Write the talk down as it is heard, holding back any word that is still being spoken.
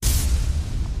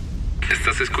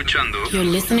Estás escuchando. You're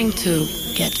listening to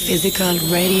Get Physical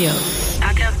Radio.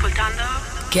 State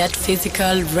ascoltando Get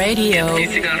Physical Radio. Get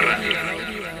Physical Radio.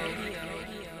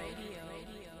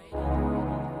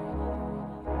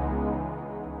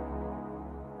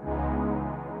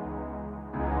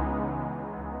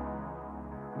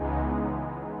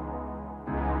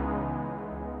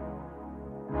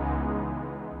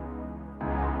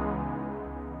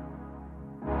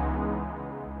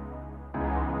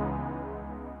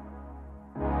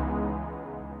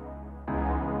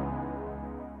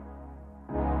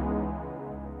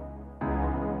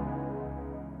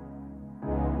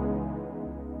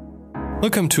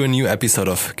 Welcome to a new episode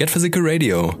of Get Physical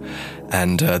Radio,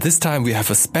 and this time we have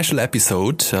a special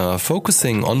episode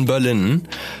focusing on Berlin,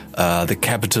 the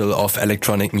capital of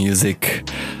electronic music.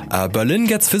 Berlin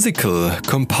Gets Physical,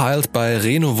 compiled by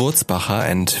Reno Wurzbacher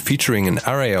and featuring an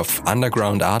array of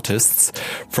underground artists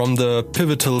from the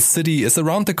pivotal city, is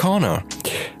around the corner.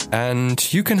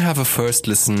 And you can have a first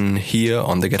listen here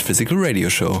on the Get Physical Radio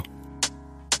show.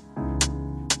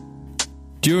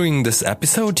 During this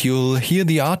episode, you'll hear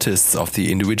the artists of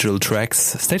the individual tracks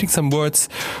stating some words,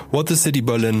 what the city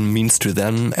Berlin means to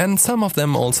them, and some of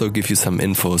them also give you some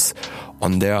infos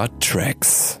on their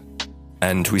tracks.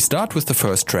 And we start with the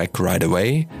first track right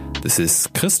away. This is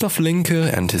Christoph Linke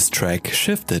and his track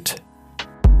Shifted.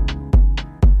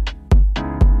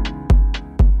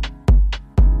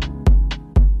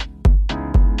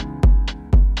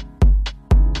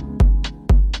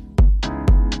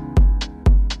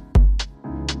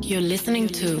 You're listening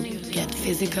to Get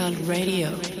Physical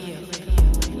Radio.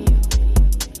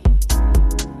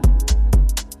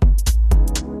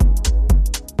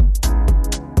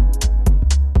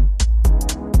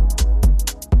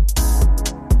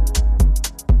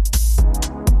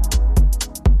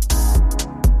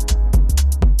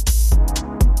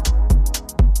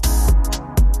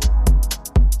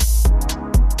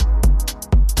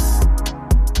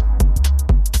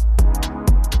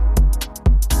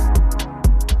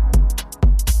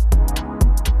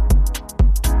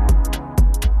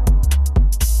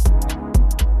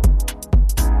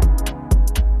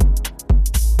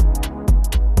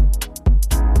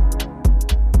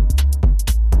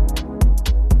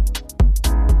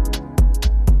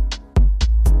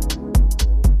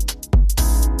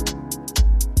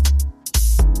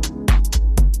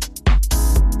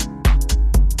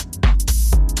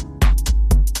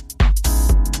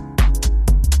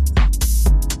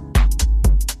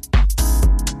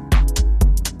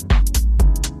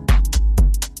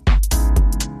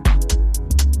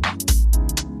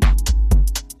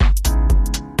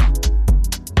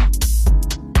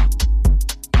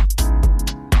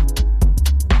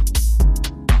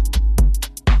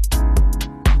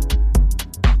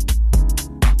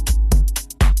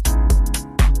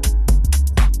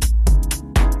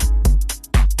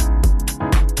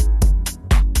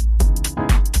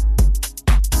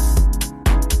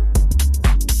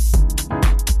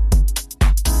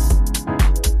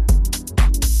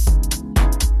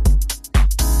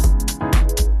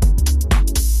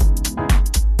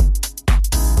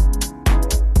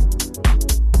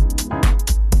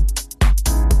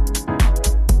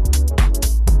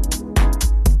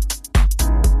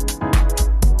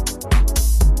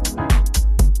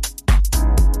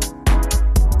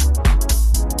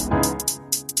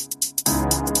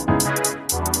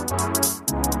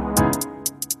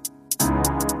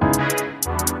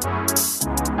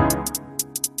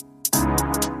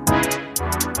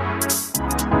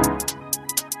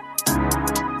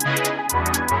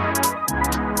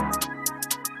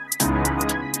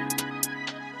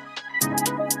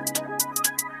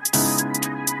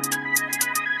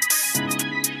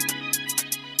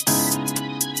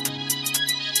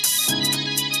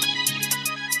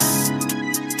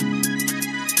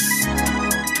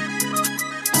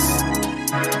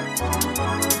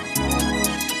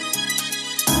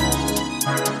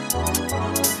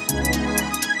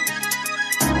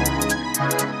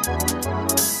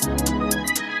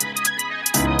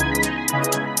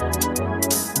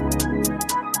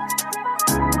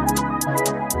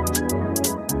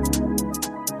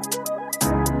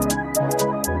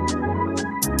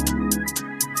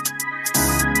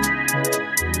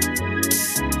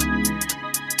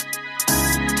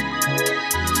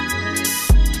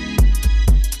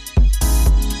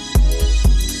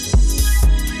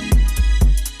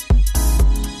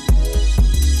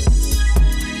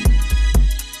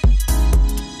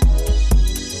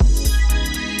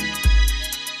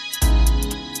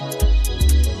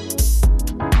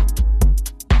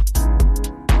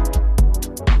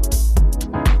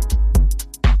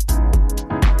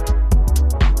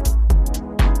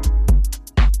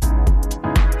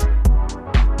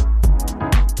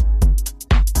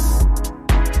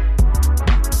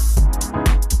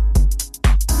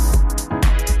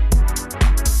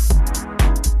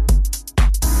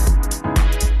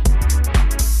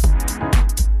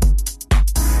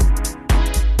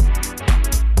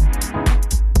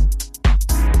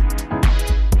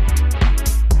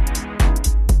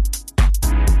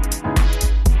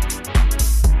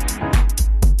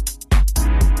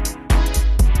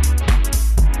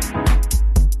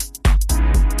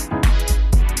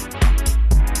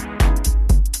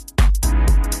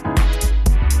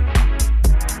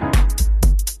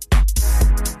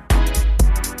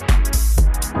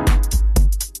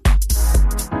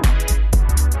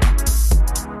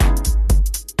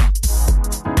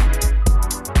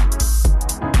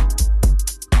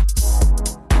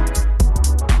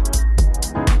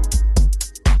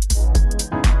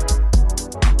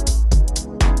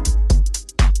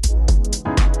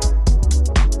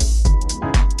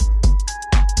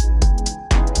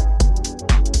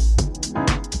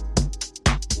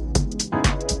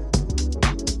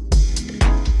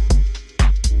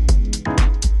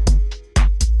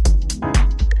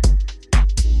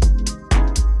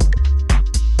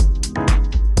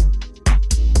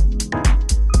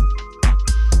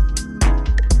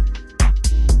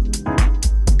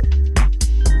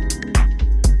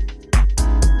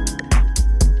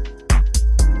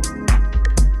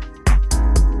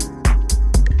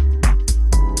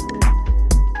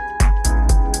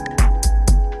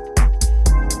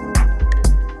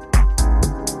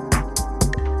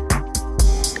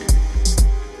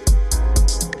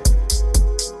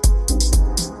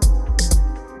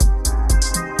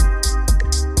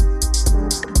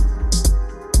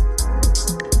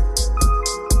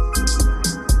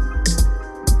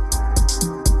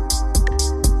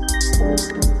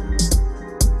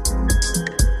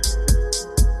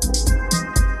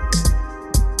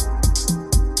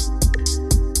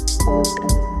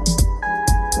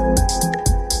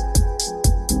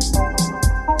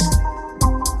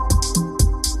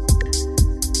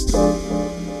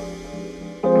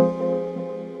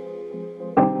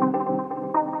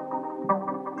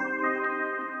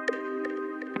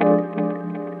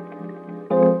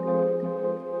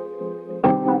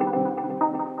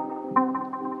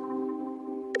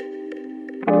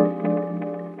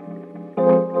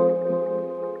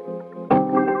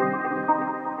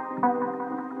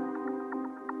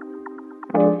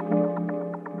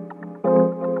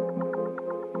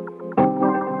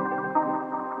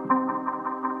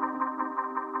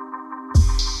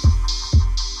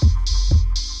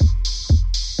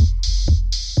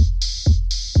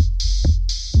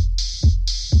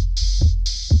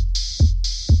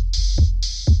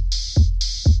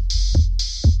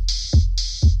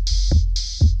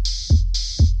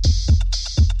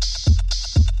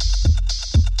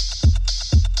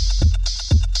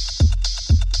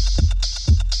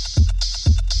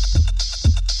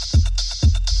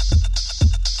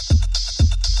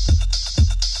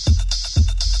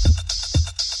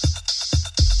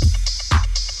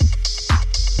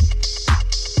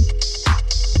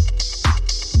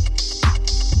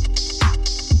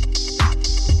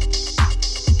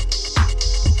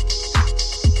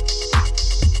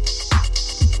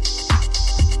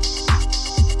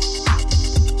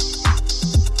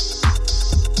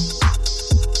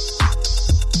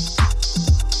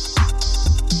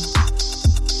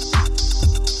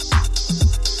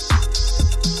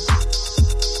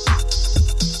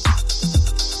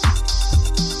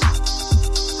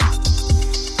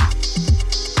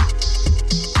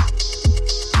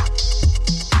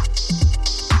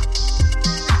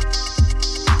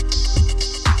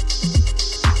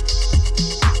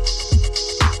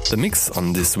 mix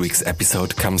on this week's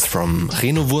episode comes from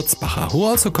Reno Wurzbacher, who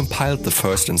also compiled the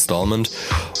first installment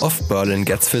of Berlin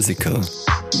Gets Physical.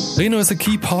 Reno is a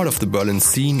key part of the Berlin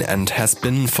scene and has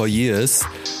been for years.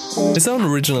 His own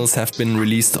originals have been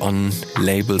released on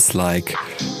labels like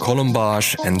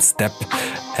Columbage and Step,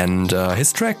 and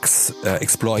his tracks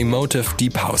explore emotive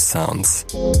deep house sounds.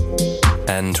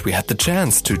 And we had the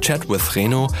chance to chat with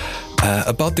Reno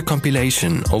about the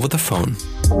compilation over the phone.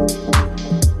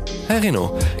 Hi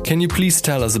Reno, can you please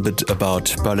tell us a bit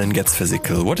about Berlin Gets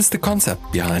Physical? What is the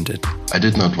concept behind it? I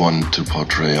did not want to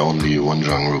portray only one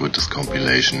genre with this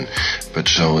compilation, but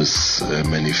show as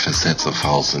many facets of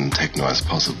house and techno as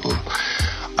possible.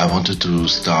 I wanted to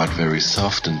start very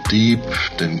soft and deep,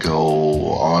 then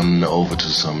go on over to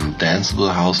some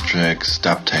danceable house tracks,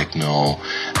 dub techno,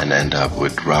 and end up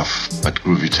with rough but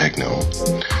groovy techno.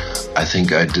 I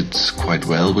think I did quite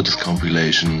well with this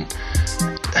compilation.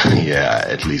 Yeah,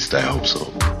 at least I hope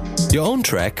so. Your own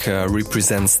track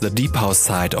represents the deep house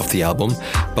side of the album,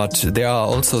 but there are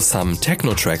also some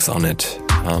techno tracks on it.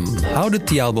 How did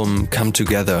the album come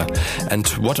together, and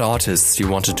what artists you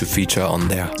wanted to feature on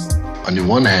there? On the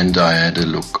one hand, I had a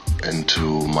look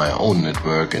into my own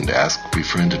network and asked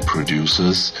befriended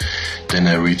producers. Then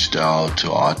I reached out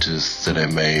to artists that I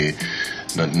may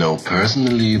not know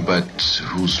personally, but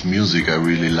whose music I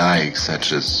really like,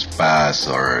 such as Bass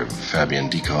or Fabian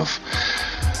Dieckhoff.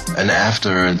 And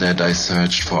after that I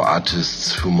searched for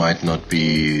artists who might not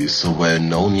be so well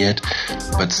known yet,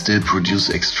 but still produce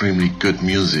extremely good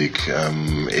music.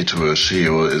 Ettore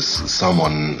Scheo is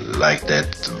someone like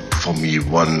that, for me,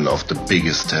 one of the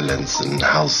biggest talents in the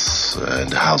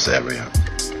house area.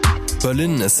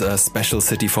 Berlin is a special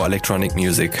city for electronic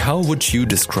music. How would you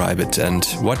describe it, and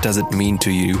what does it mean to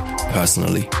you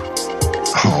personally?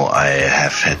 Oh, I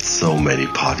have had so many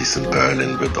parties in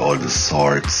Berlin with all the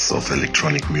sorts of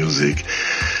electronic music.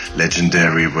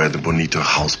 Legendary were the Bonito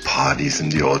house parties in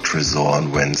the old Tresor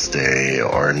on Wednesday,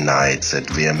 or nights at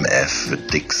WMF with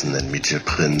Dixon and Michael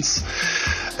Prince.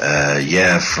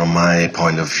 From my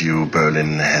point of view,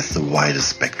 Berlin has the widest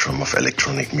spectrum of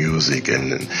electronic music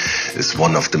and is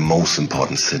one of the most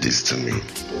important cities to me.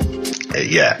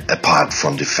 Apart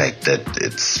from the fact that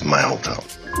it's my hometown.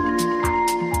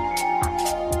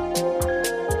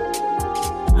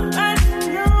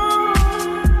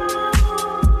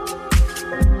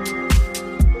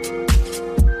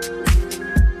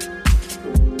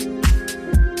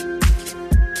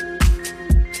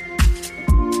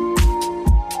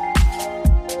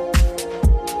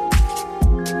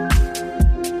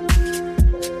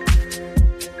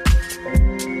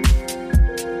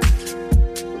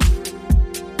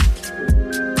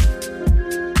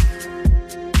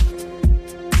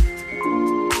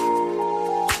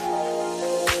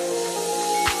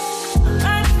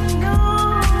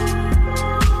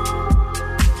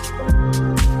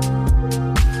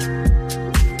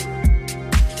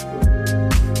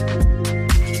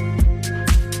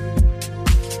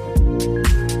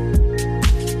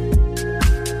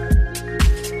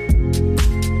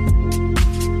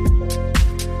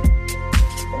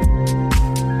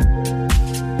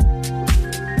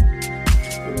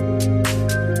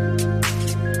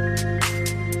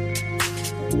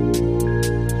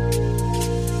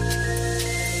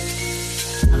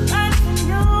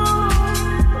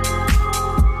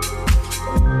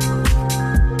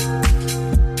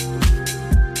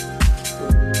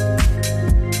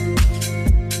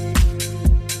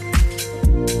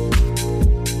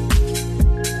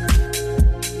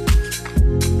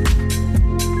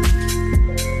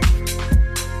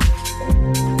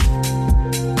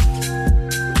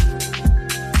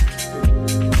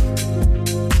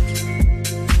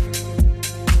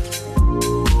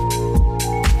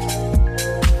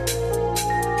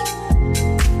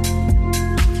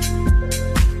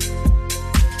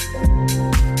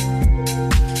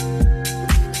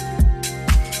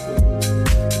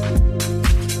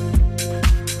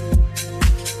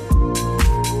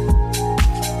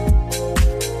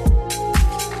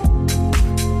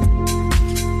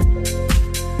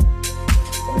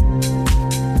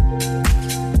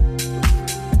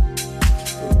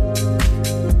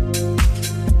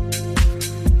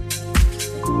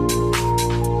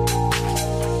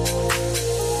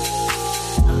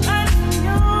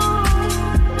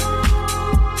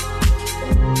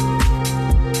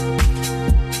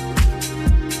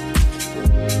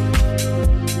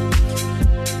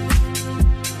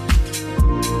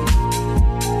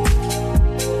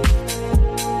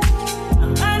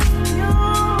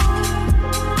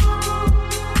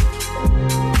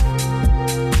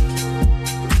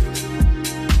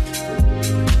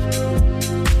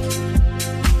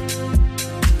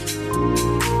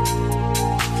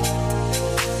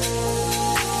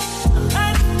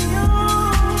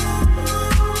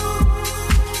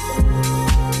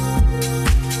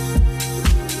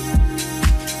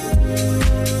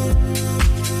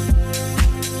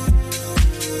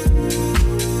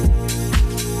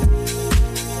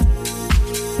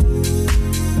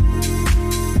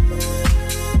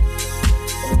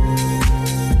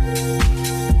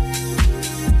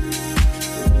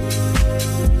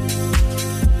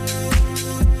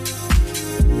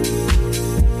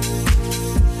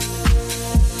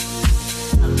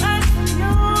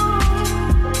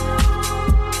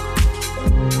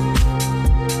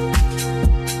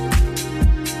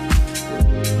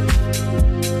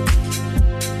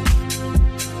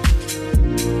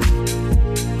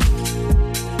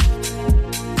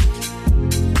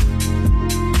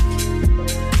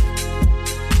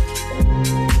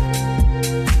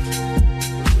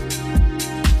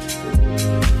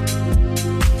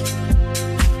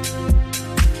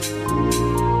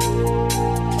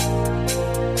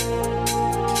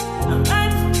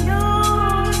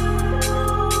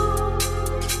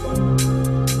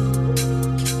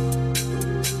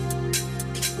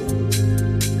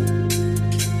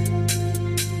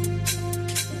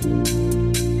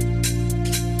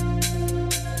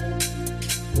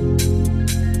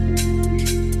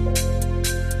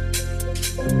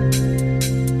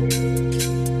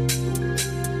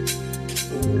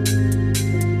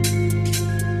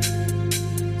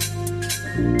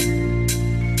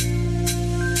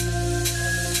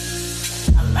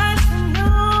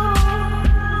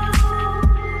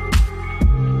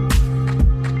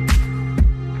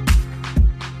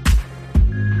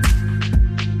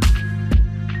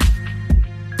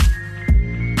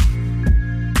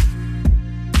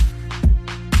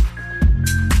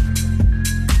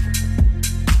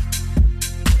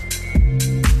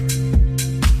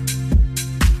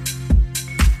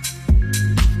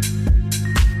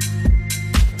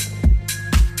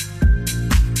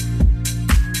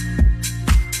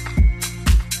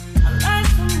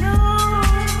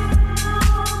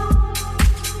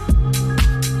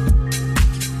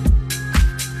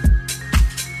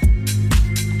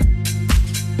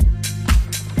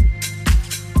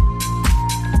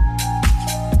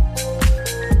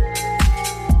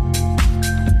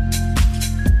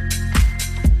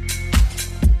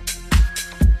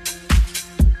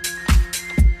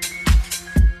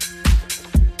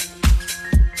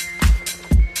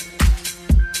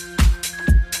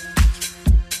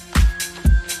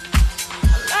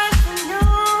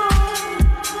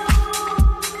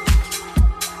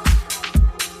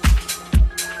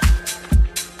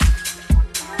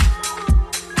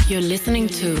 You're listening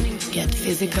to Get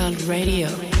Physical Radio.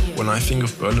 When I think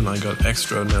of Berlin, I got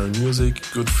extraordinary music,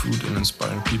 good food, and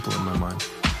inspiring people in my mind.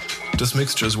 This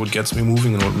mixture is what gets me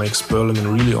moving and what makes Berlin a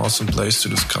really awesome place to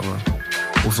discover.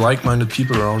 With like-minded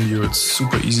people around you, it's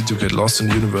super easy to get lost in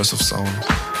the universe of sound.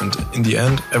 And in the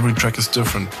end, every track is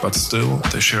different, but still,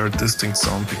 they share a distinct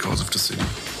sound because of the city.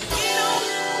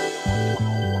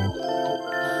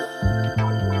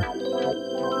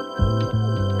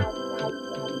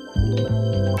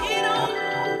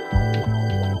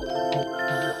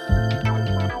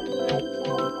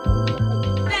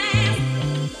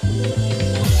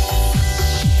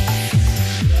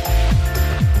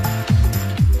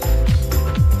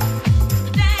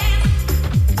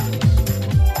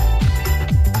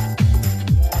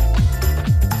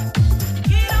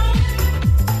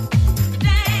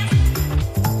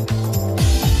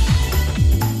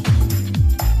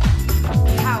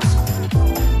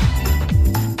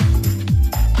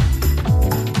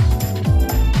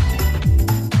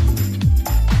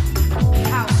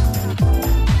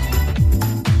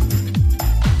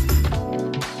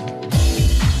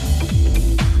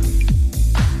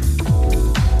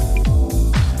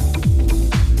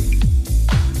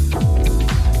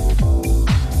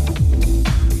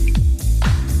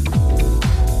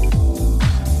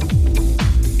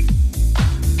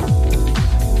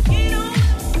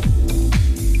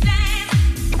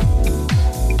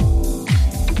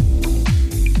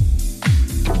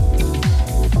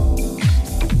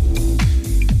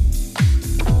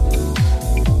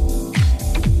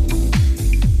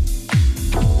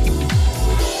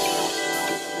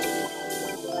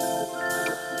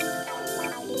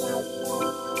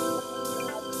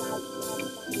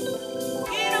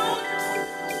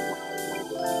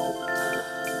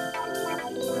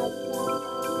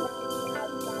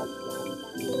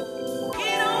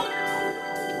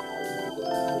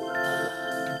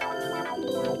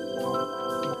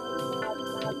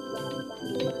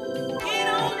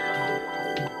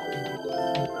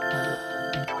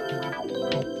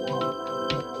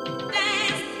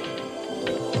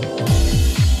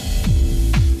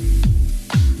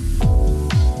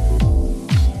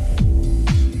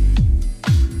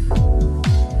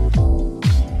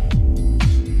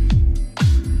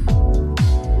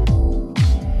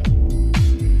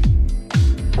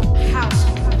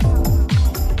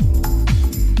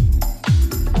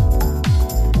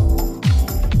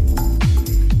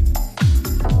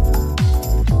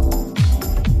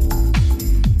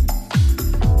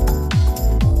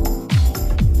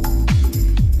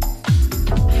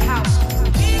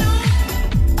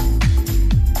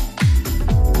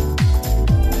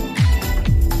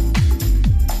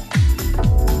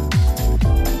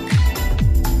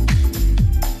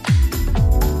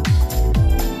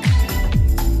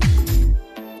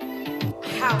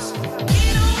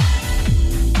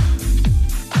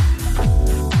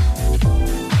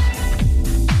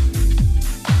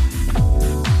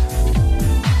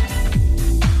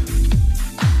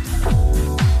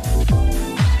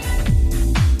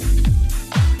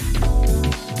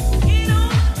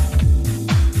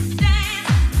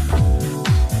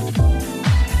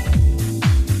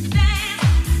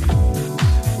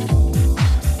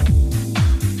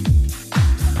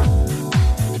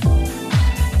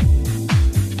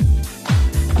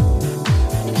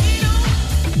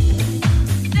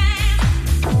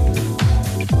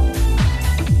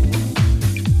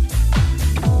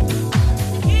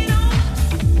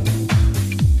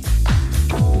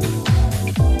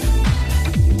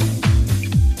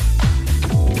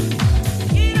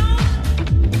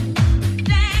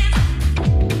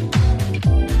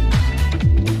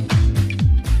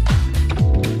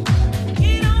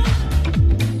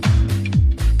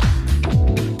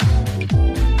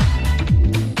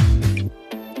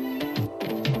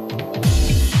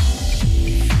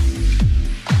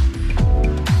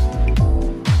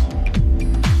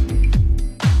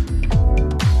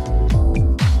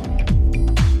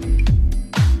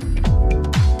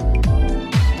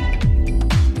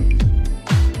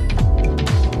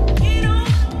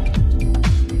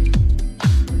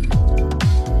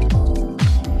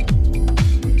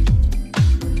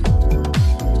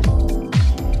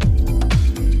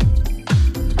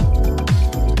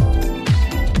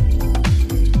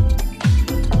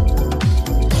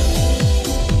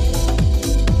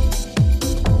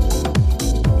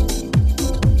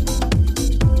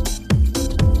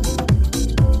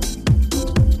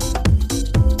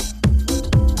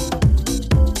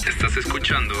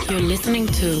 You're listening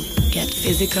to Get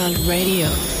Physical Radio.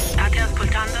 State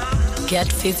ascoltando Get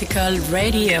Physical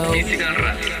Radio. Physical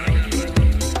Radio.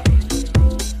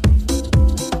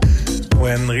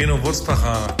 when Reno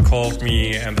Wurzbacher called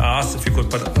me and asked if he could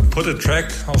put a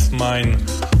track of mine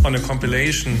on a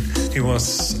compilation, he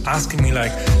was asking me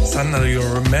like, Sander, do you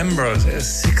remember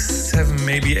 6, 7,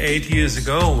 maybe 8 years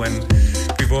ago when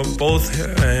we were both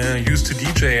used to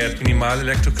DJ at Minimal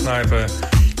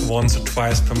Elektrokneipe once or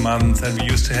twice per month, and we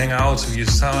used to hang out. We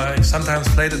sometimes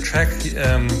played a track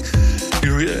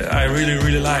I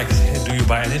really liked. Do you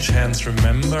by any chance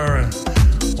remember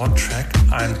what track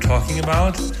I'm talking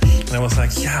about? And I was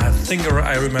like, yeah, I think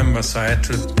I remember. So I had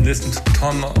to listen to a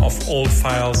ton of old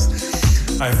files.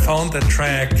 I found that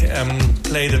track,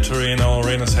 played it to Reno.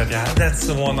 Reno said, yeah, that's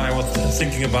the one I was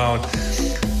thinking about.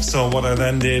 So what I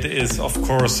then did is, of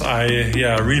course, I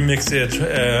remixed it,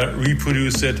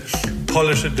 reproduced it,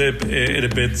 polish it a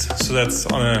bit so that's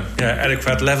on a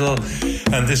adequate level.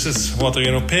 And this is what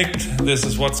Reno picked. This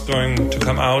is what's going to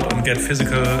come out on Get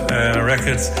Physical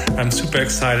Records. I'm super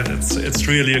excited. It's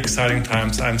really exciting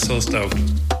times. I'm so stoked.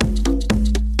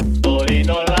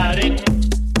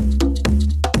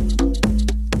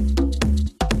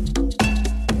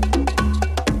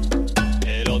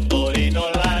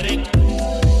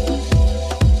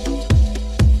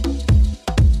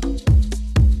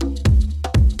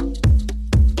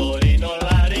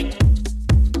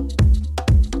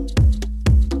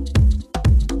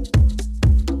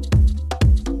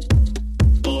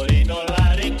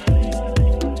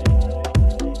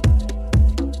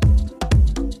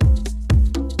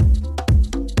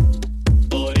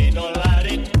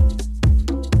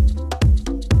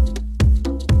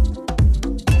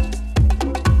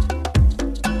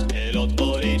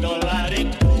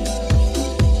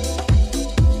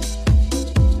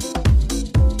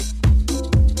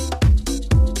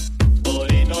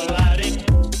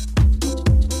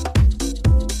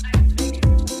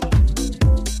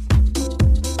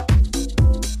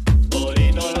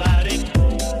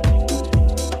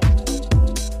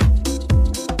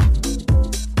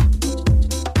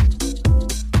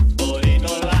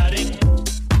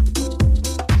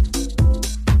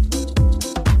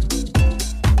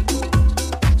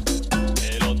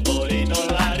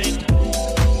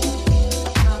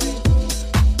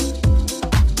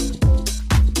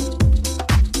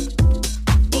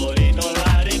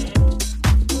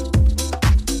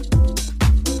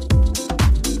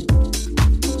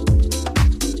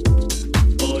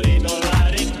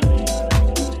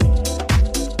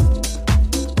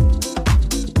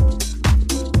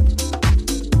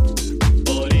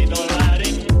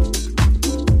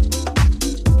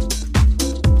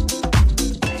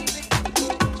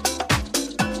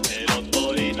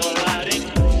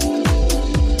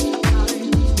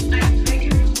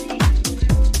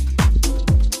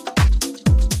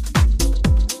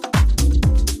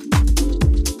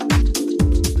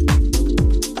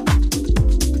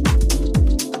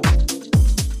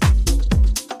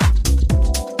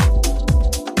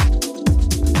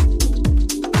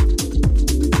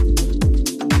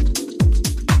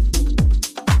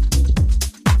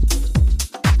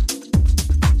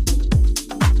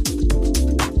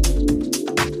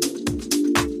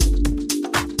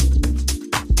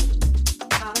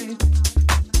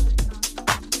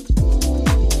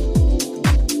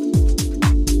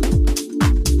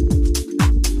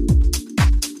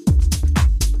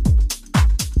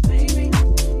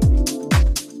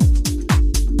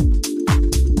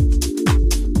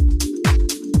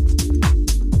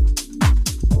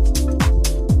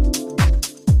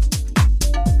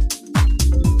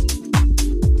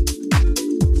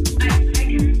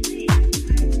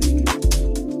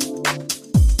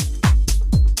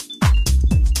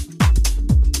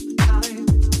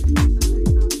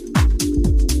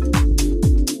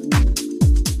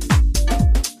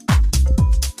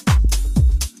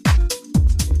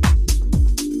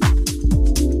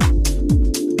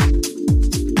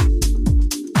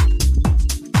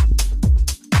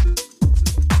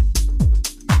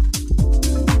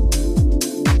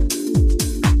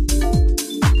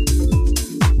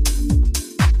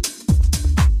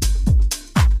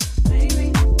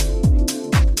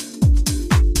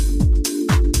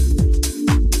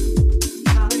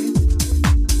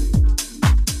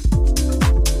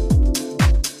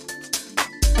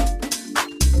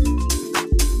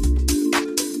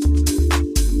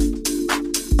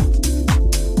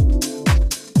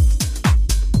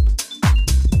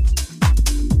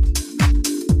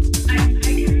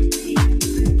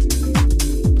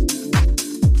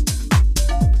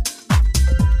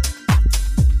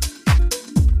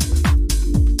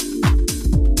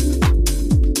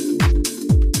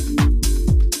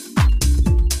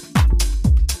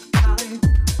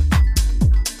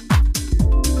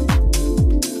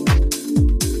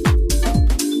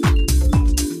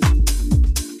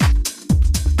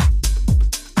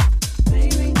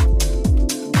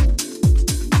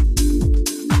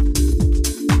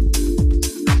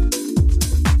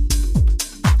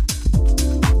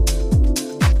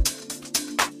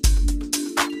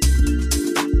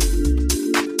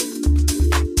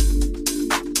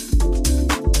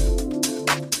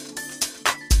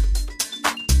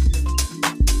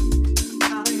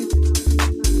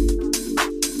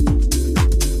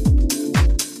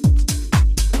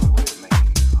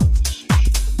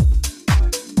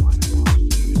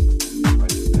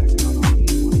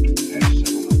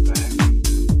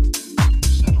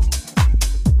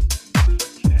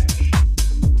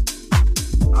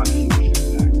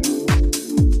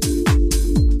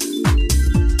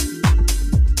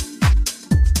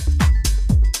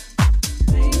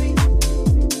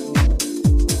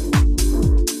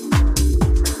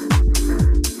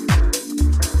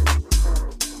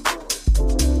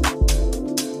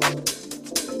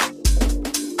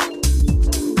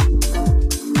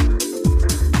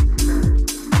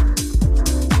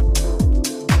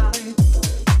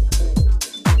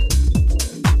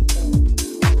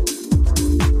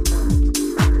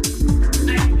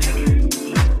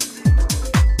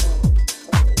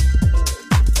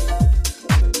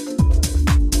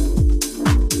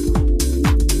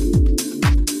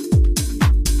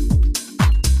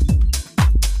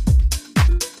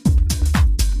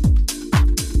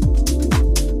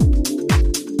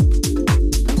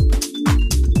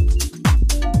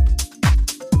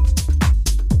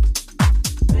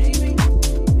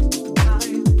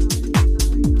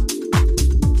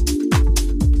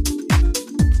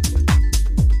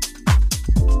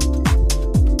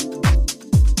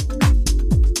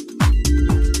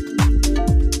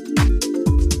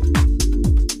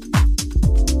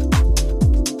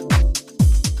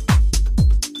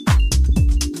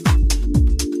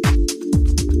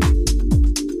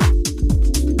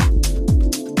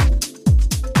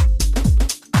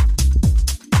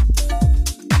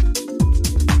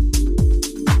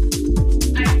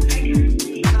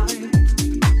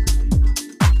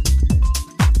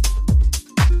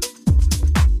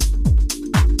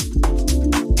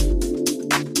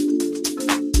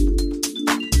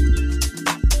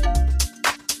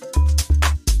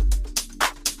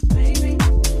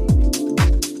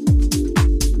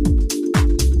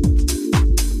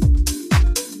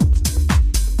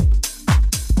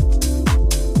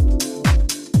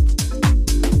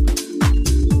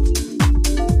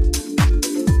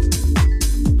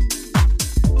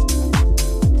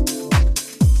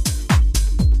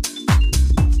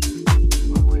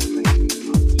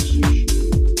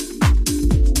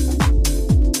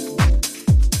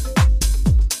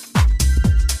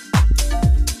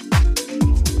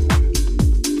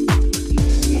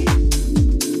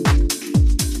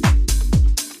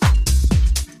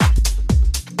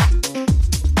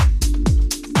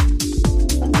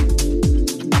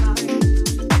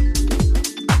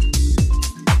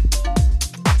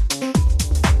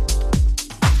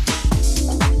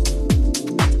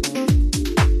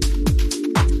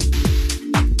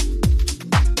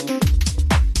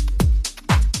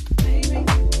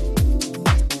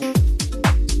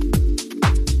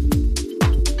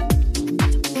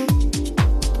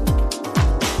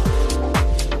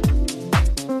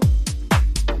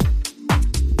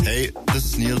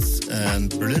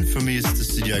 for me is the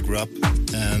city I grew up,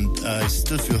 and I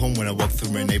still feel home when I walk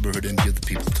through my neighborhood and hear the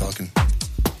people talking.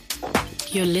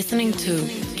 You're listening to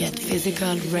Get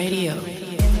Physical Radio.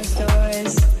 In the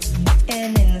stores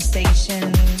and in the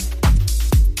stations,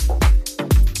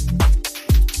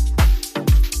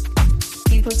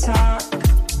 people talk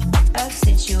of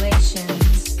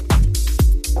situations.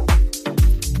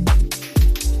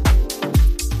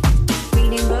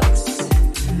 Reading books,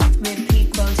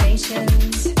 repeat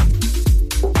quotations.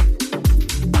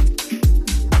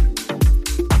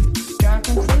 Draw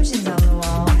conclusions on the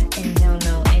wall and don't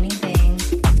know anything.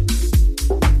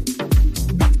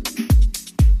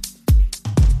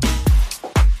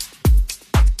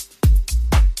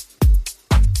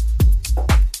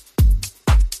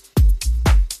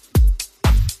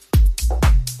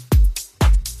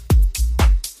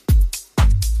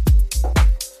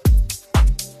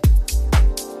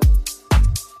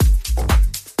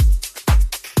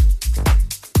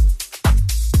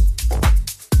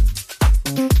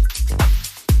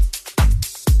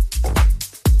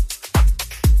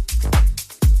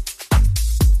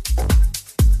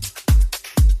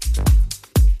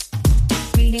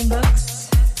 Reading books,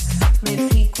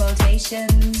 repeat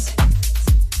quotations.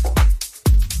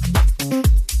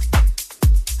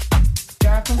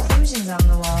 Draw conclusions on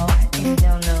the wall and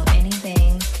don't know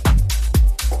anything.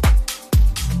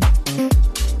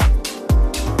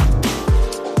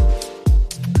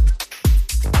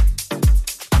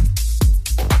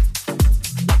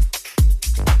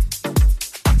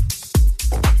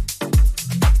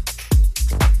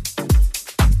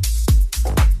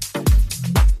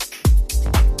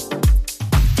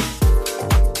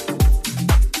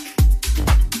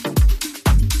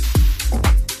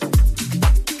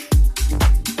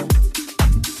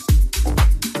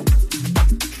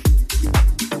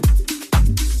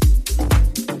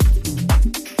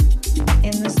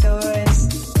 In the stores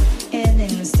and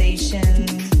in the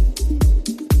stations,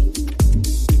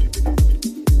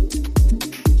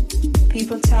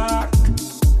 people talk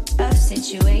of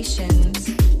situations.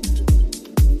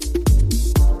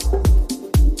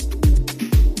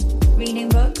 Reading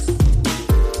books,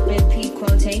 repeat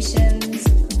quotations.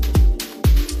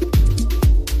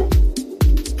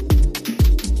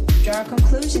 Draw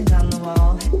conclusions on the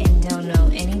wall and don't know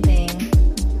anything.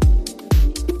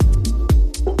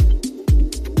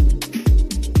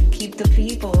 Keep the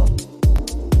people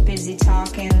busy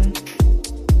talking.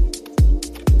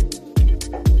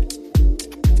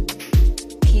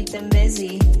 Keep them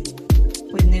busy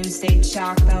with news they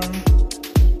shock them.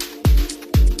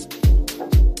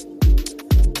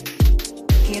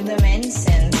 Give them any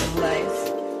sense of life.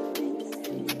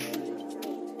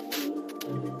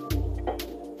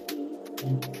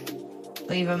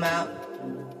 Leave them out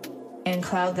and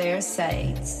cloud their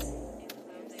sights.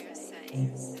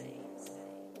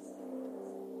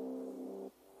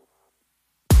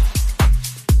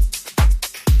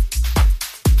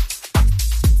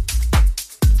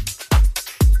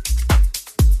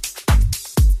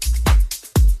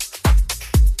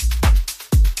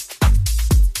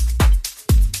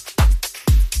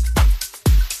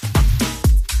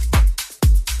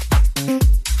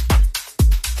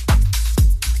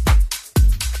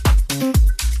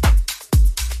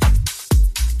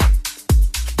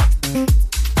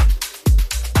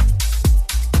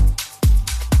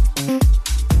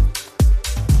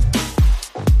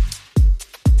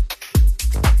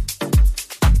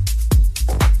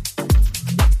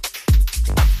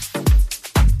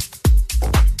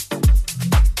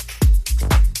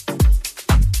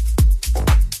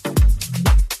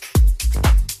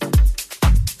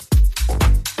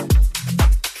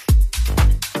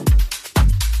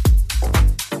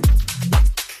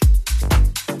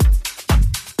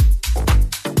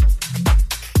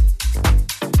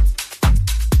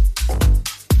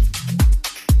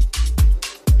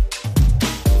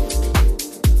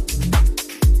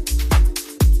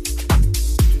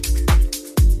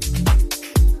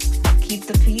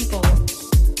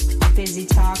 Busy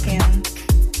talking.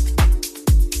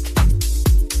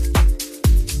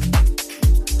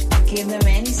 Give them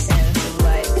any sense of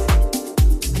life.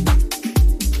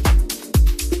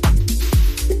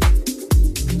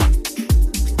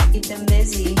 Keep them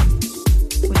busy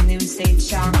with news they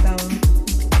shock them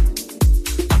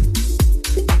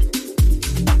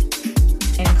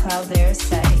and cloud their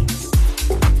sights.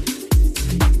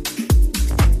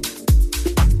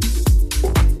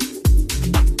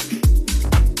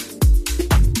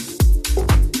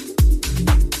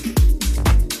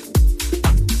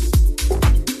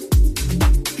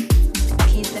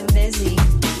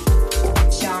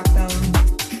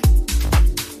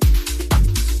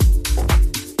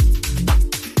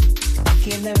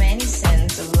 Give them any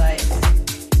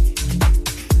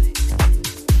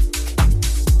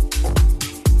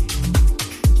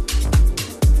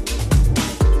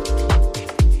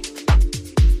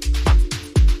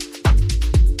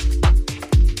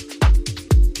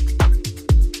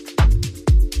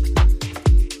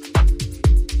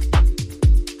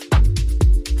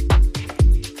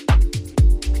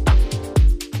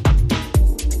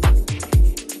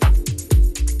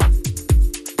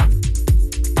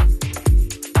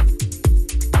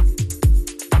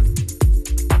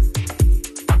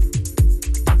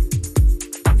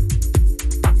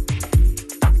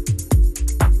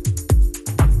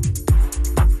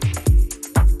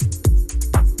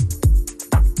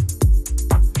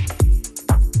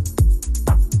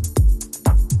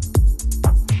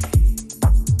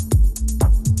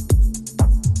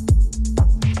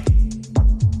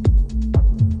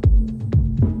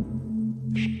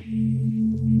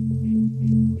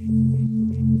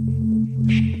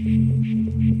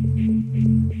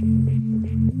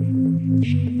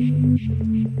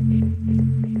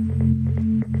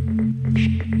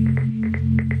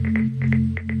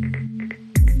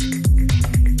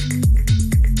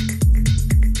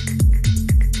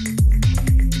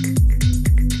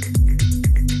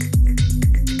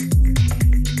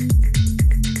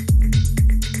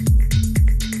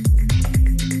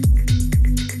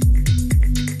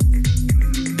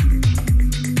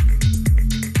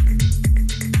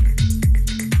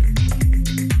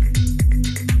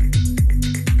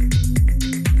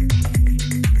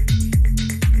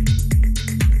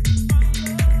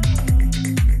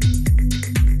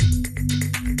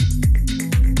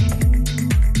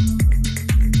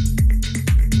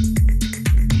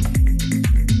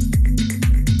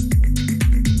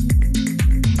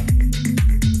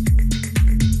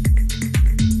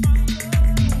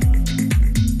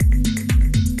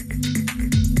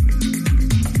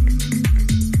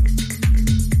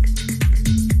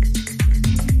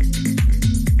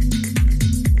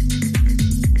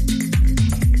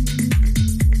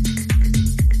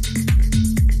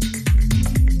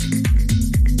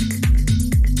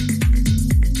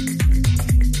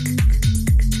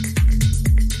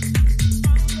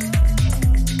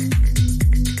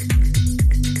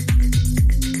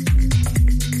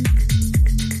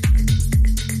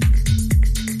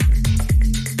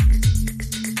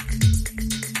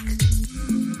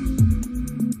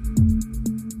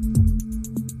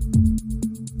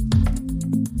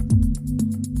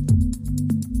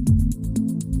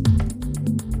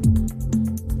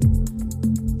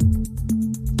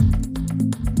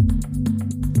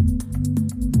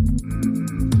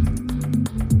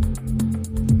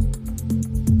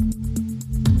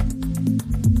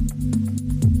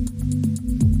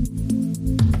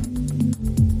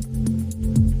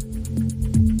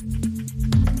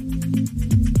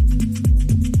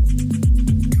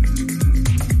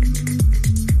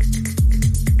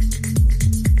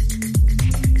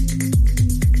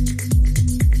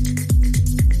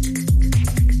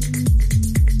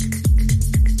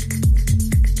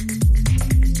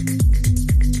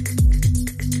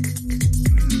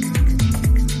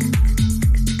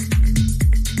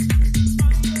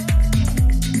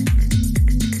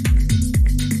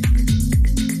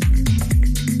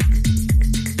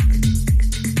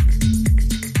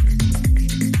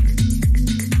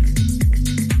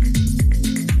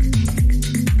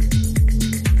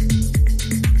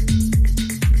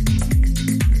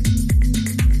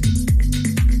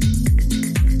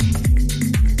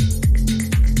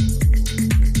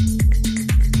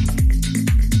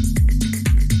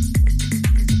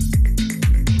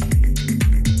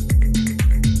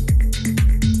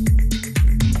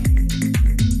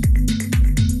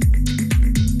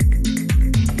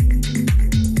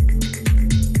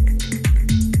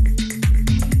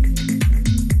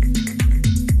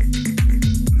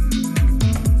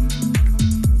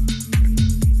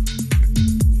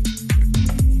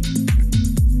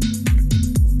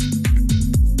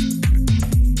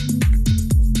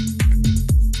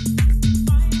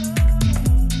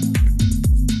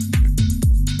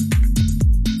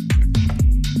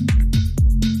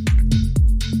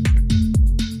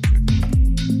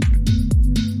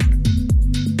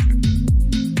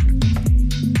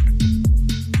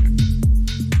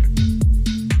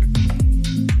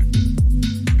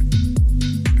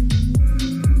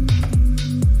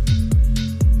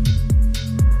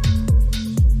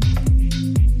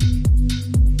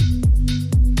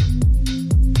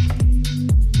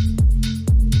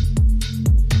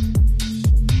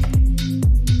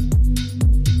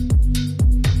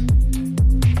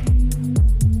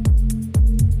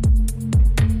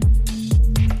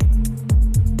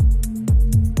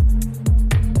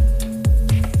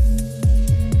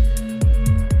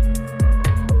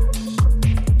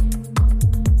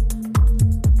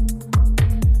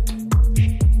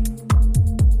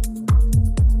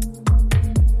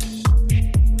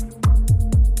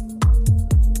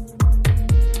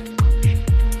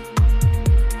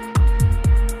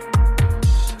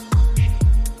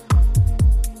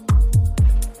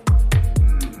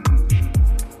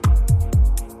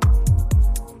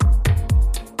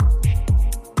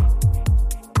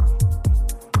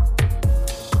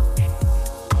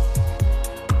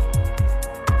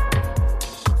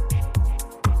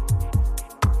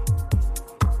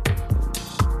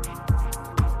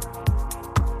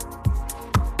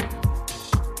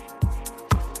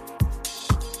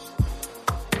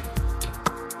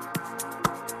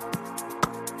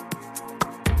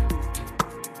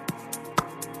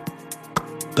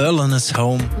Berlin is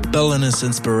home, Berlin is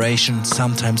inspiration,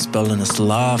 sometimes Berlin is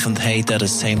love and hate at the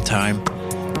same time.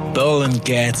 Berlin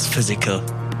gets physical.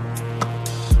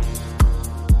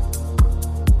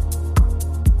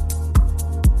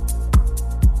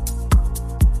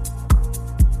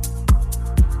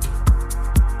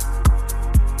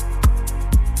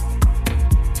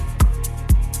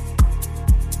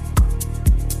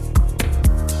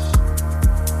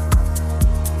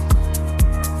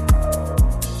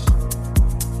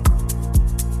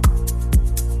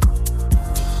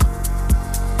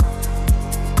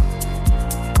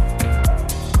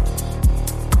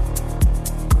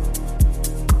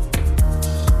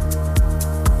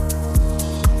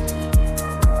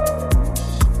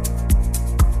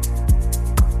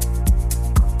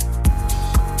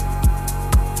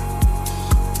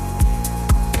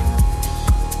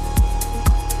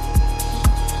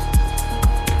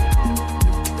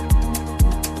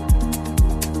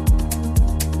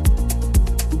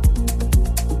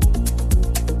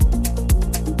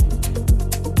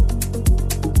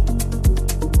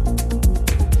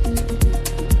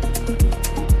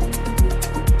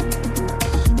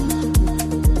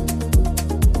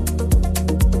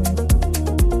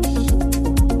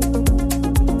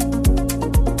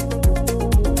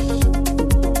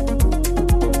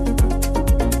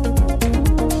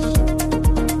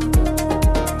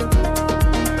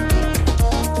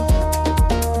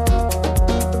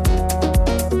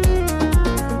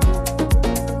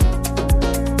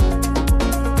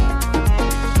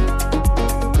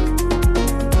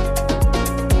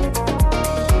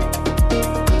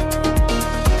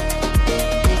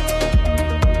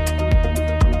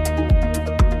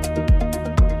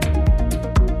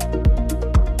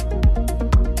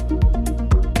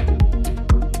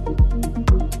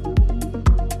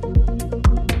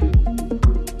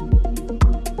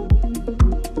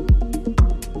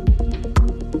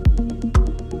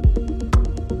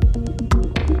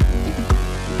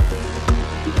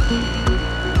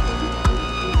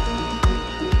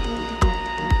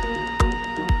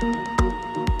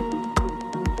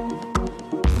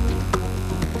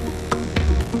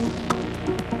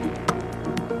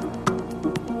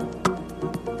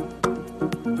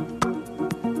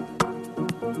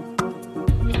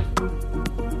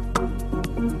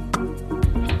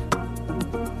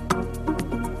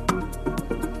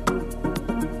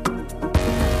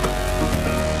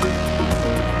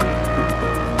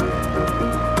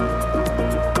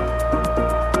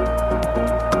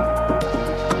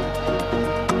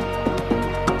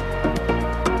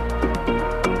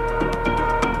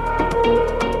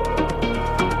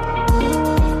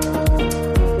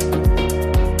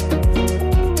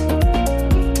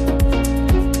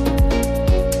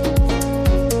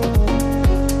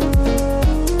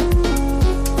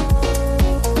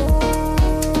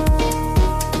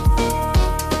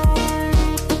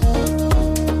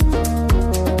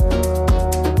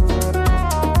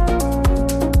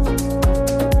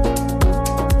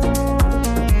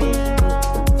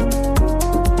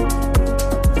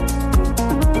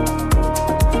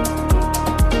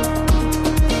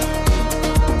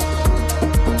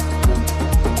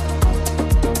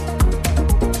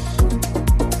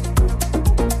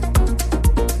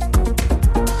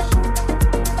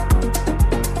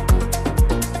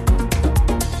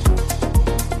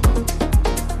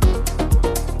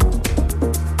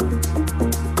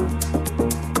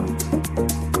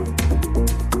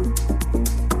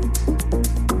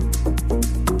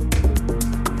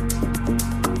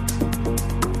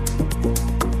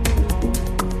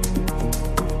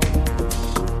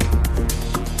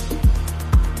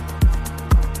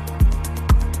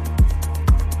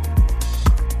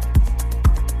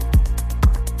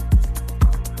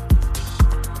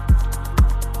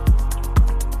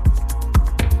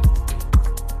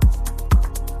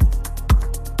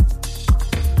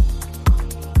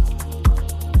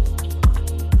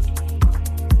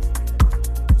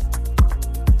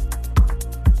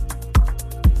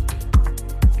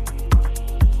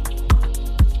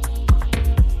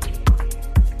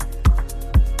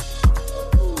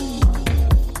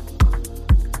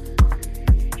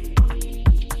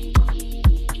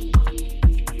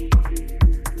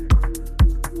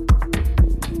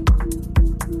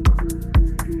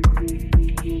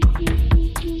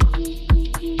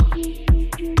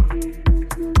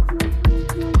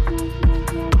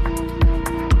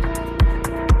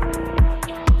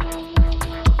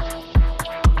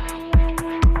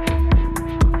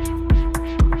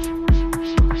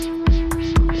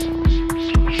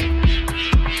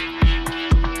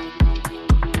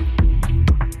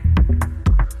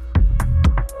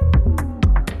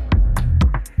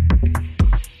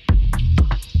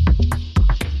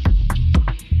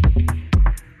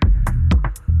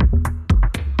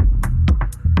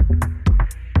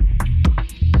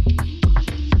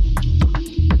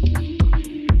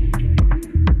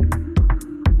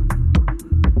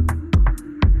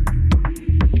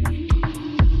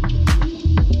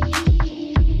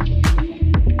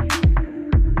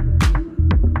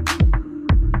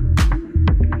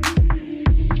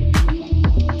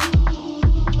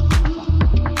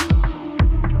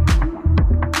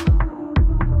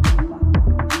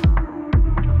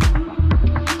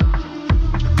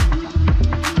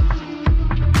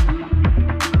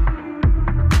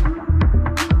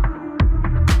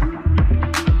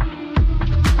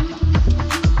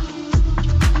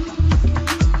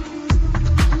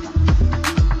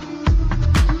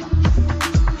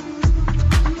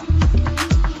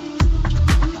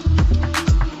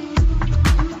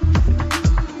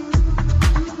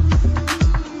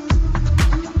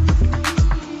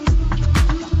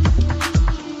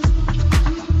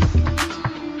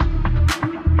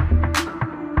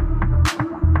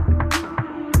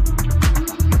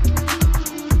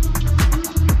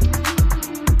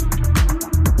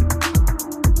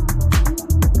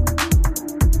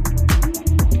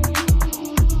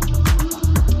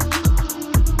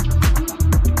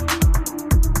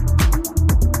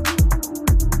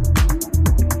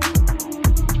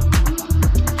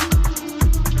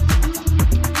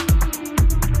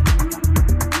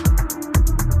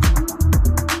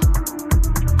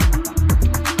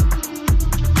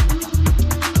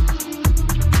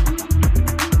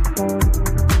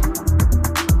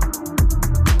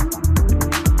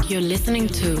 listening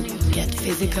to Get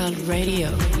Physical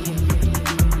Radio.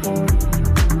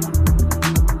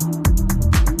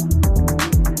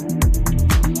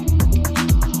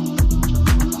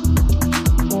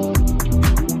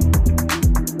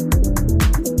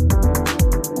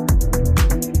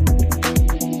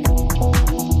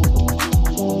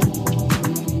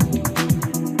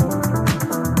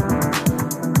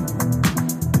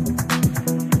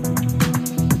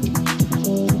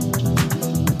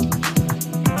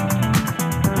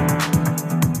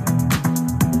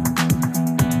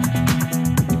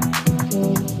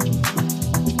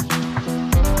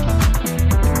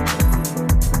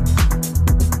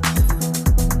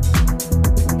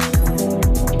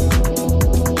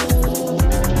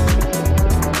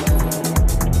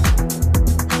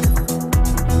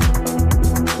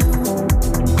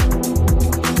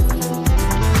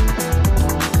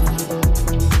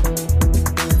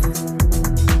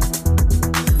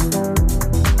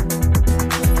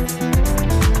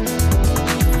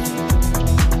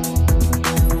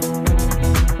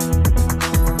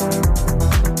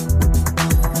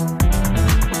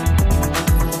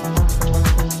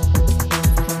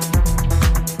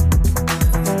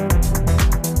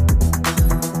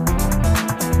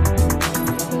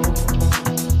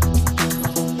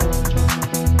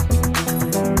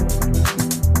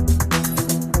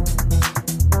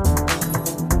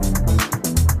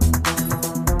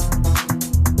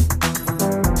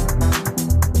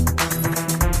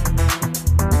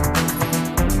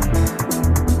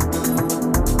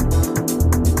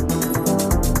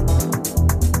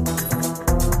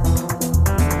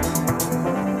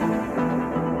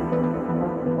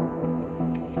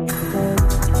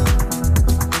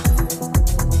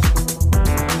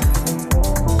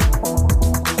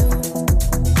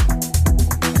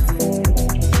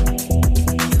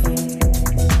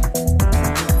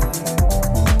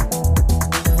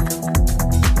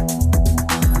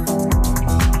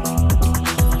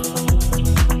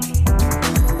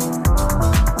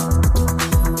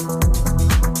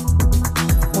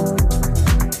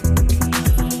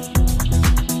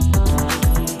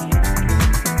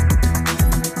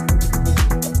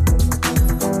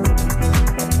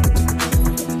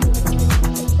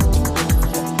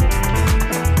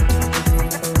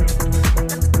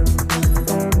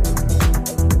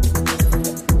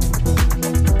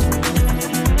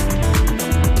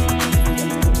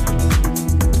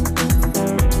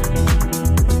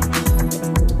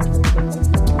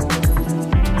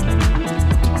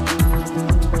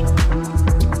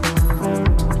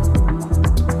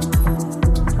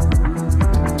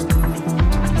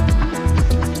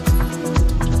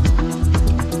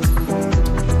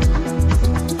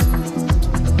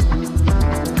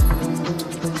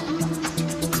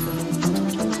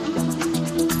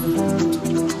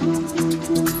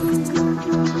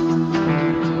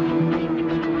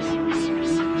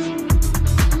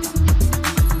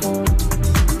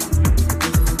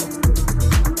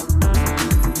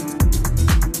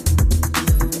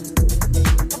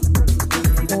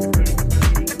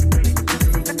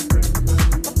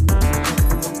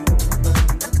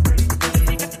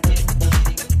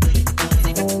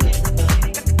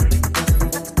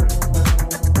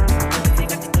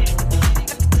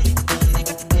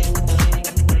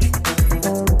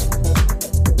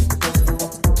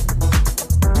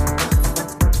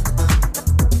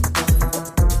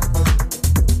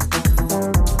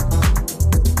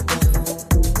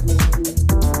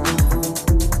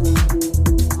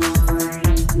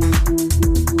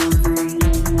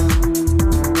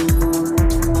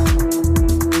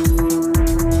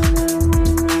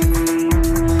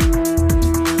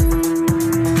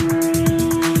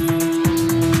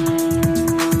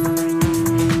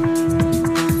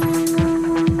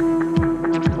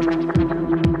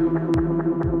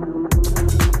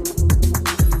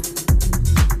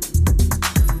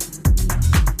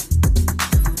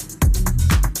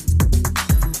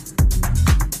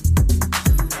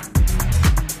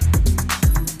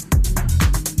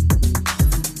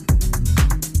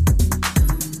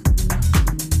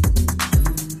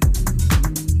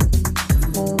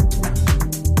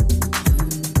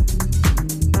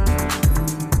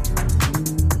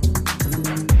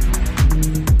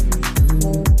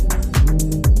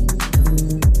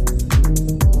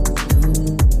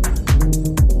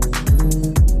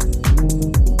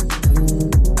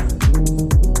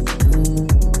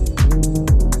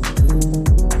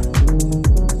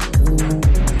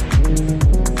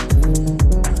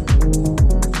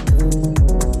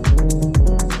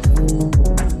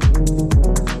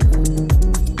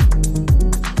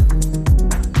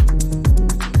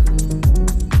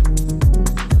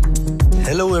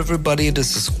 everybody,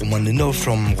 this is Roman Lindau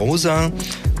from Rosa,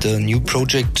 the new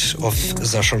project of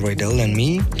Sascha Reidel and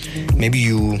me. Maybe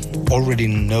you already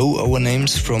know our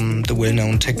names from the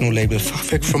well-known techno label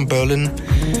Fachwerk from Berlin.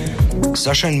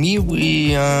 Sascha and me, we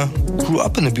grew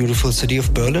up in the beautiful city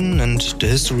of Berlin, and the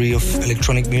history of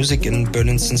electronic music in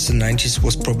Berlin since the 90s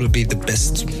was probably the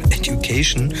best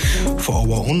education for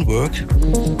our own work.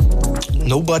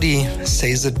 Nobody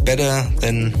says it better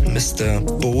than Mr.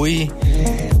 Bowie.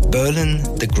 Berlin,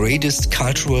 the greatest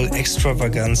cultural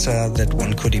extravaganza that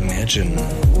one could imagine.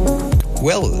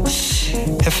 Well,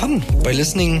 have fun by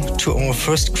listening to our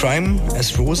first Crime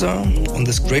as Rosa on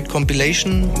this great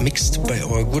compilation mixed by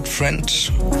our good friend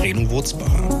Reno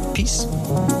Wurzbacher. Peace.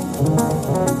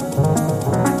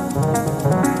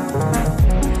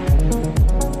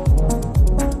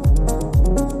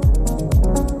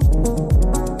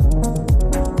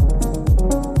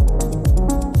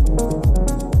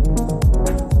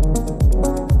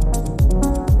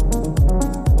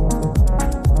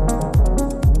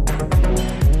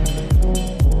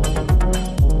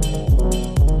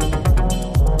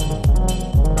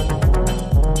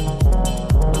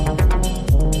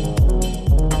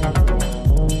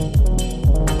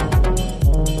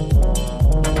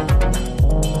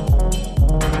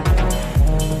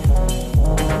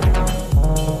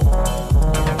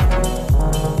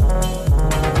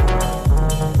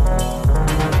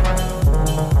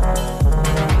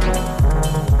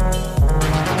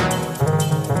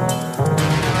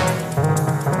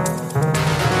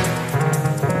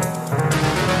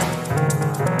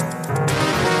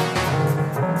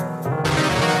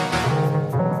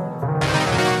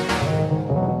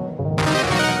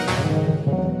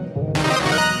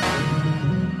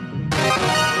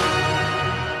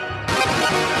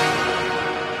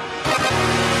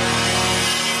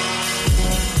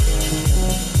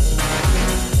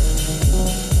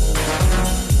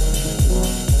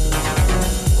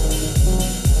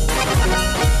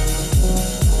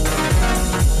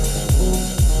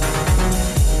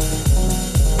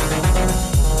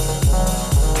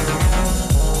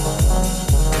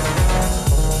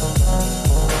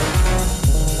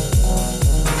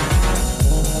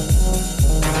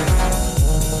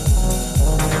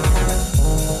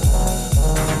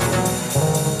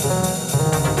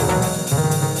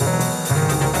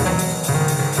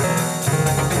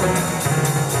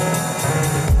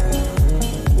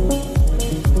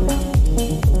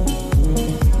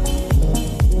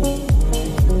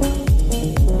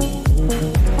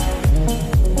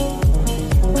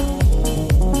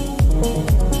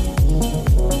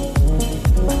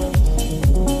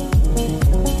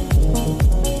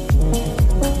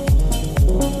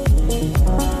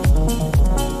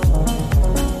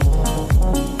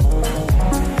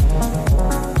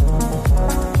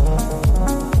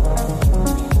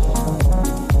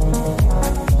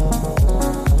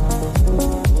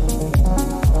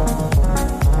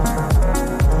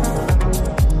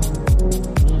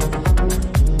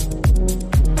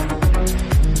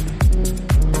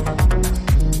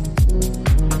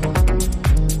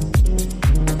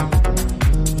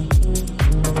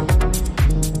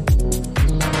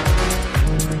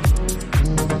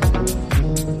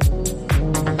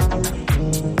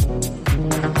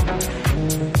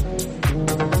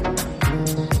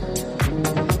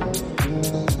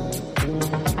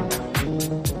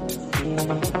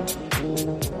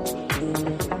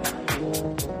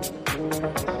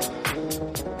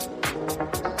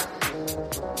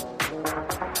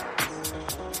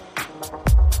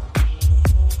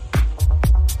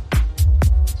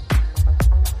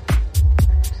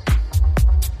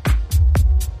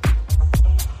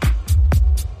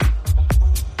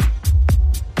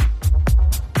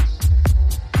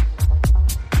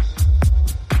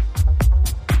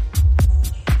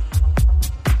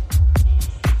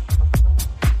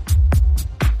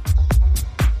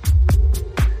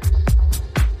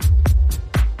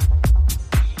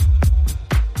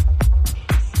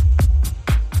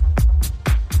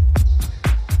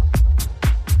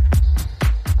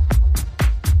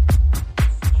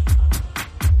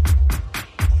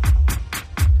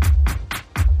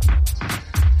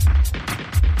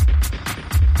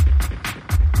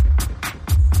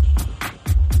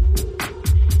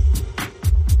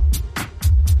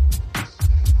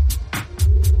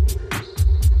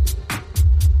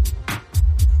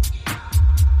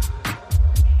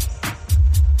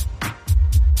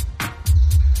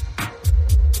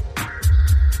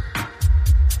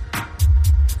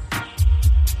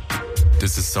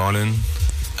 This is Sonnen,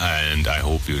 and I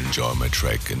hope you enjoy my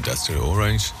track Industrial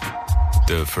Orange.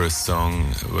 The first song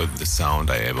with the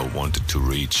sound I ever wanted to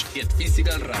reach. Get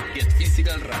physical rap, get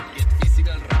physical rap, get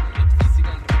physical rap, get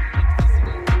physical rap.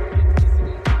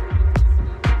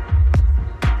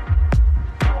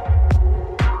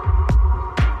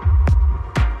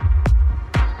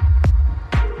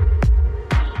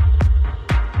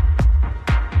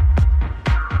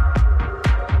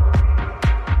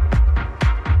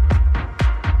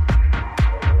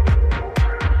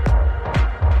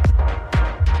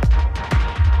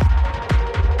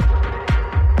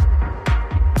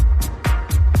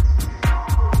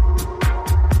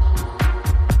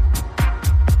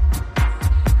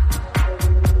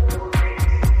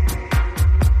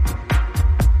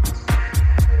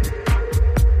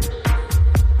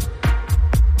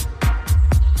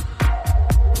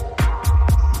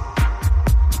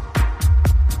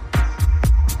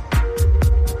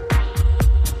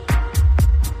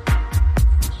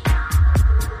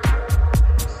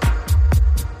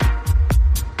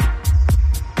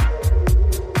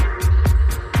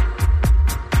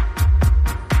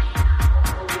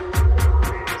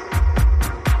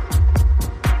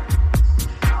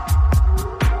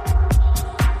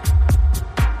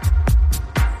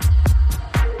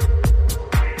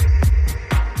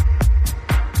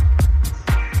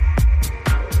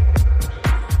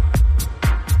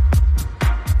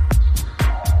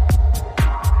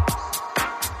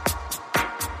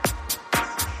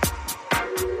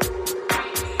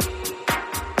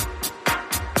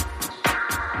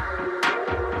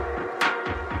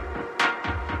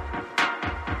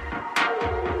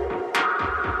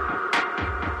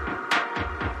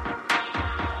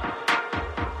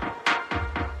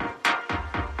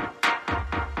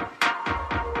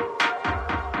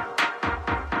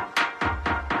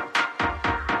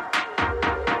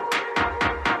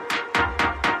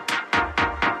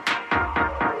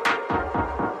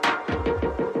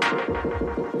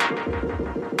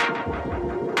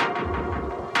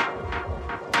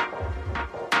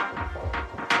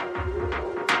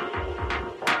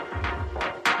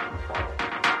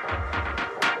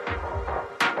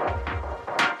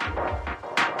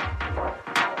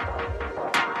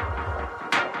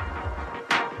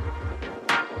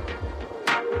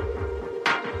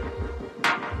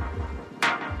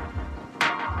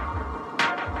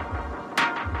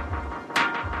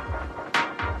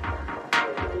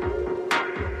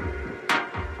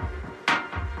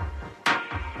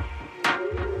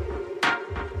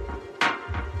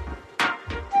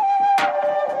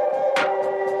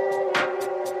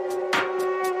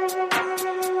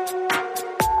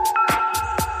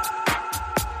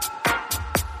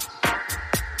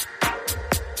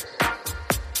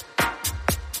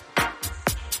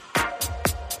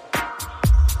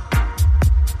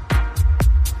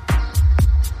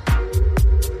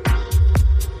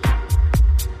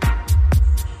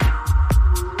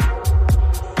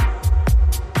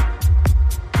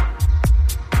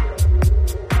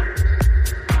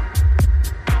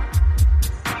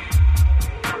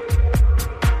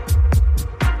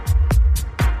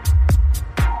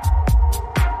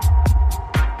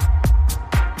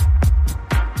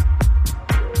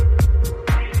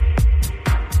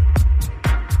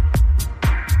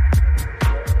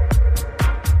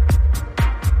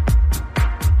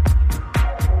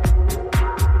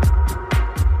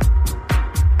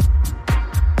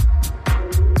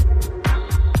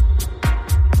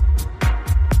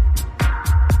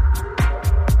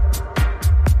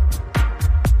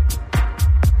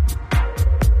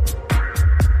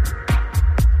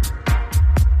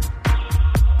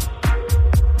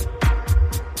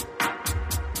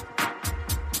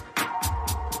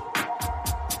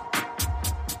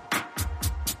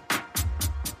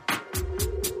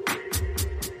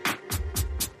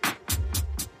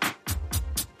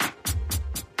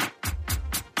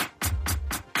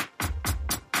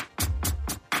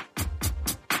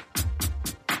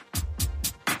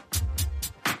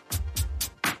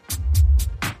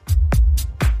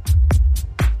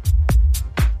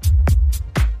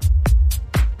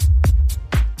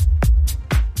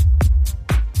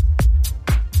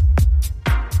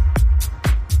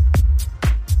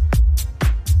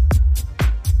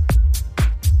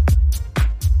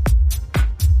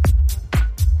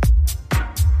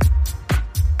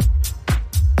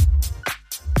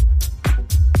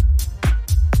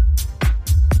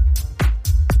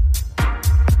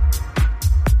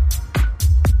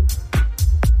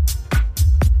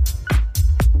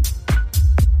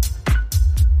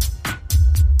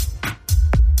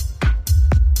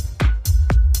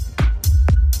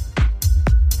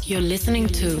 You're listening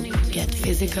to Get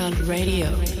Physical Radio.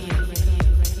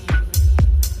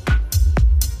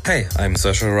 Hey, I'm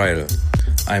Sascha Reidel.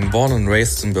 I'm born and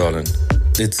raised in Berlin.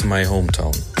 It's my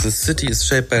hometown. The city is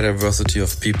shaped by diversity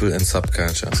of people and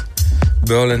subcultures.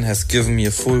 Berlin has given me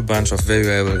a full bunch of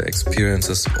valuable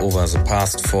experiences over the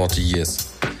past 40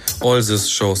 years. All this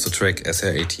shows the track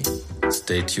SR80.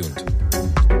 Stay tuned.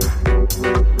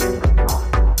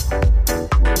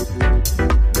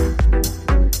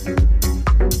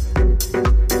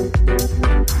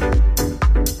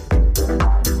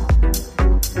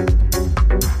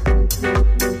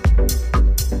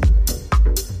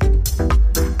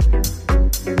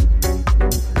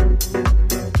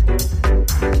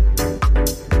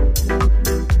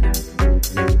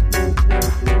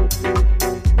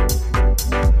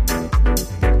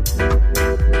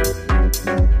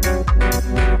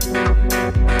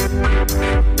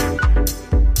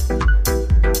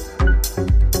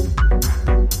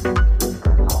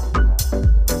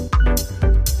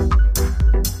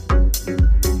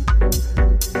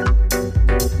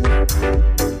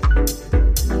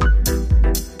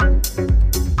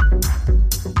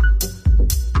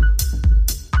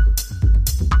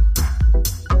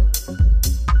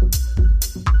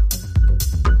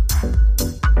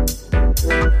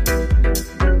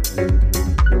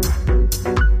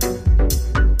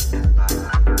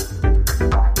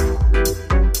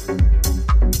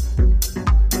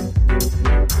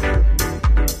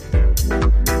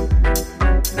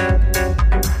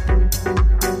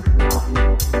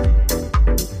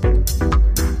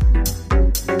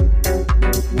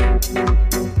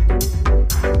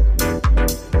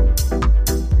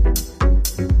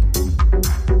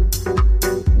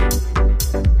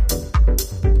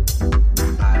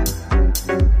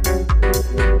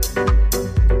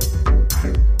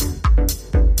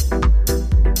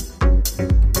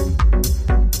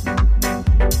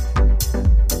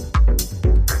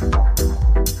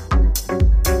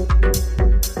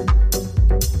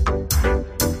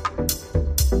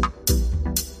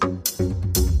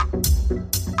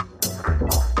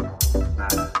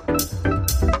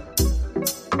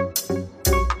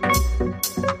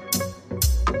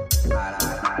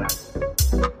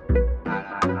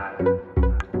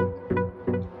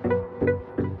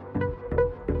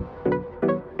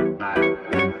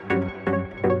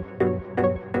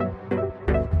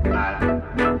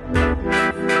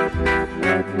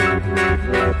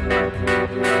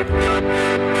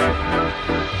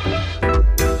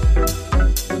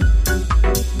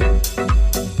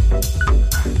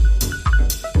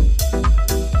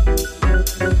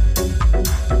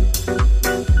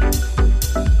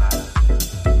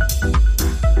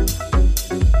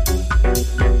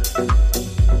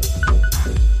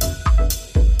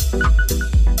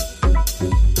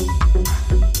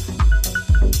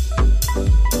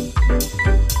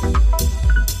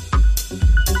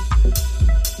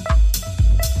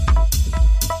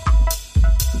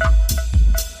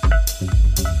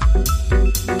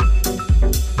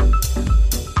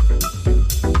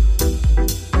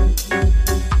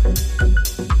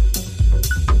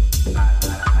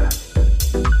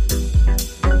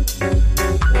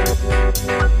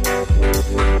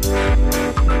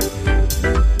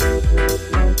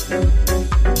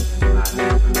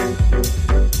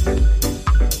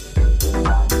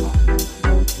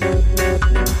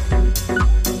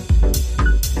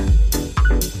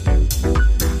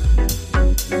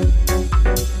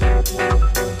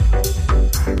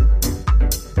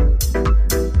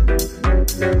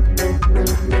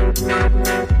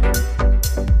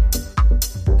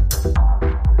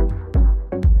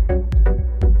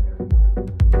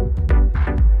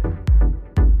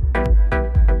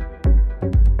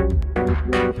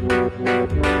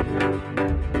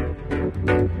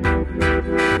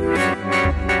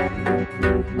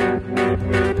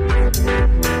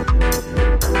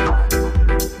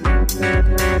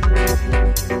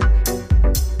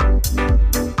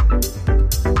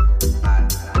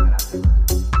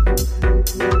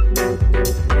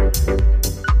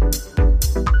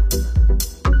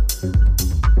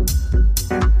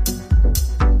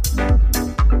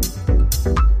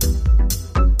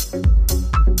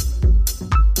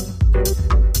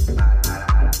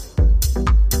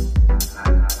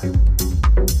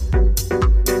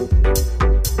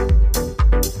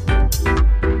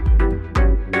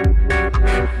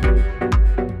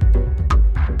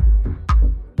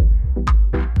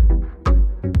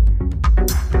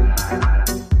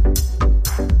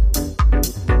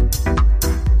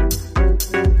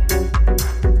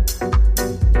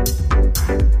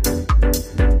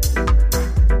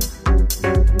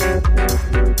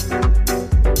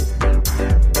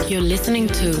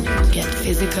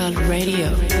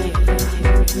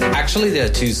 Actually, there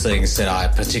are two things that I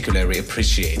particularly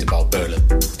appreciate about Berlin.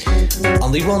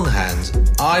 On the one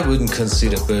hand, I wouldn't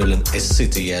consider Berlin a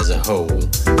city as a whole,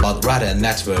 but rather a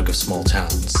network of small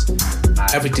towns.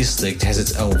 Every district has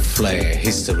its own flair,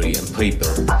 history and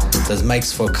people that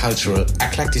makes for cultural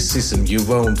eclecticism you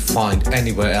won't find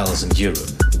anywhere else in Europe.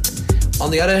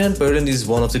 On the other hand, Berlin is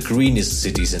one of the greenest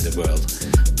cities in the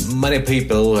world. Many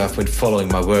people who have been following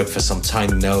my work for some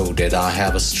time know that I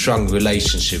have a strong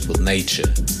relationship with nature.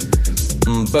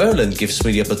 Berlin gives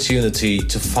me the opportunity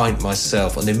to find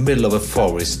myself in the middle of a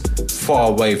forest,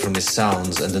 far away from the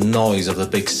sounds and the noise of the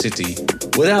big city,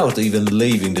 without even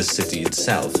leaving the city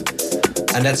itself.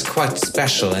 And that's quite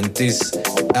special, and this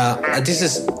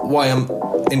is why I'm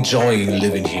enjoying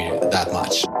living here that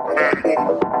much.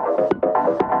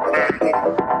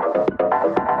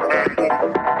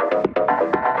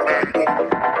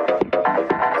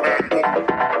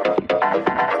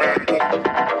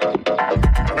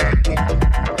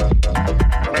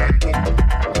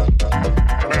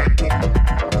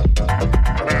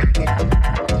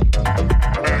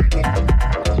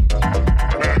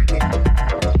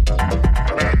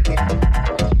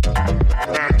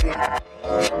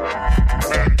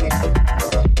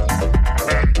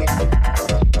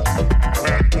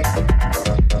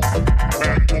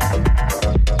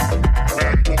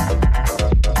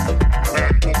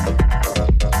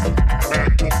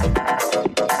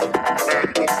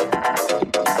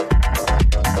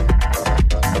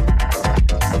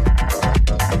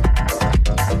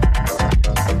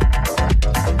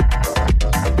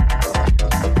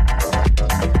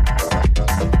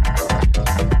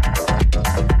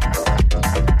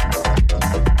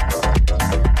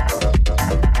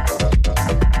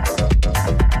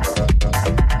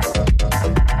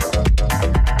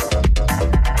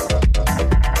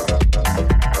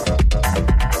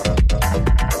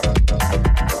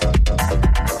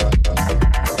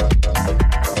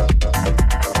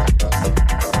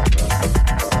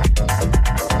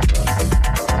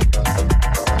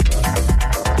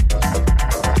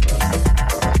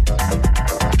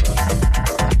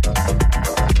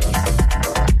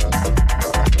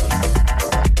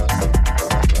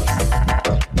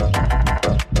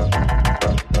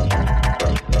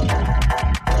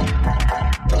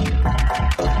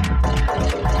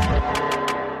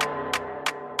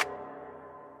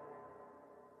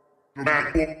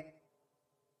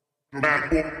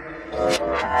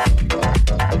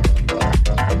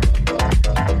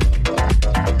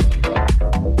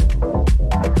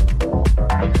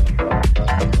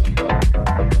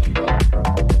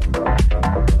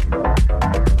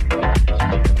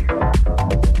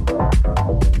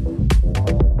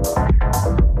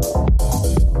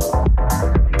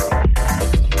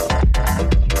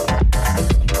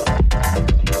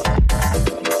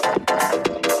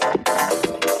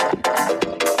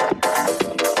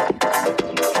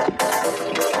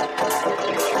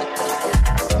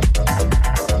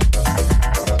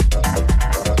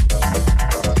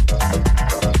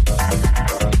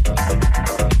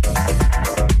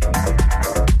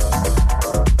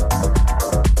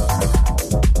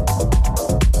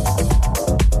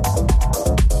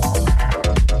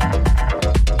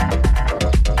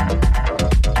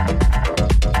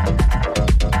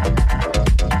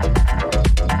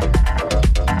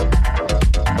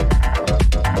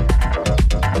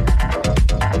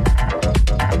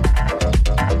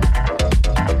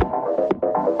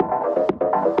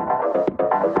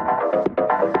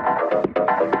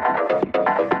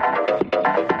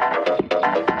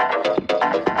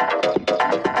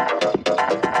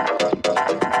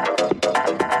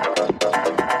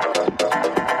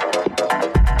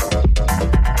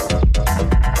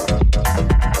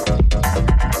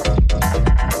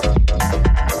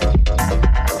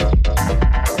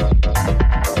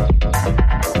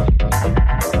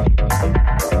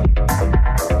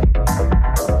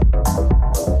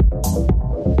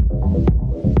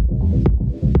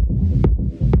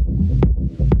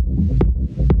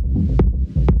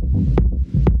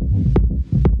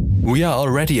 We are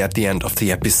already at the end of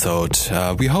the episode.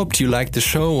 We hoped you liked the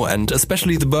show and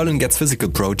especially the Berlin Gets Physical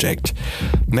project.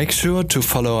 Make sure to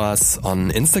follow us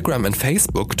on Instagram and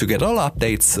Facebook to get all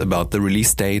updates about the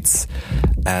release dates.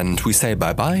 And we say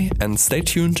bye-bye and stay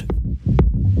tuned.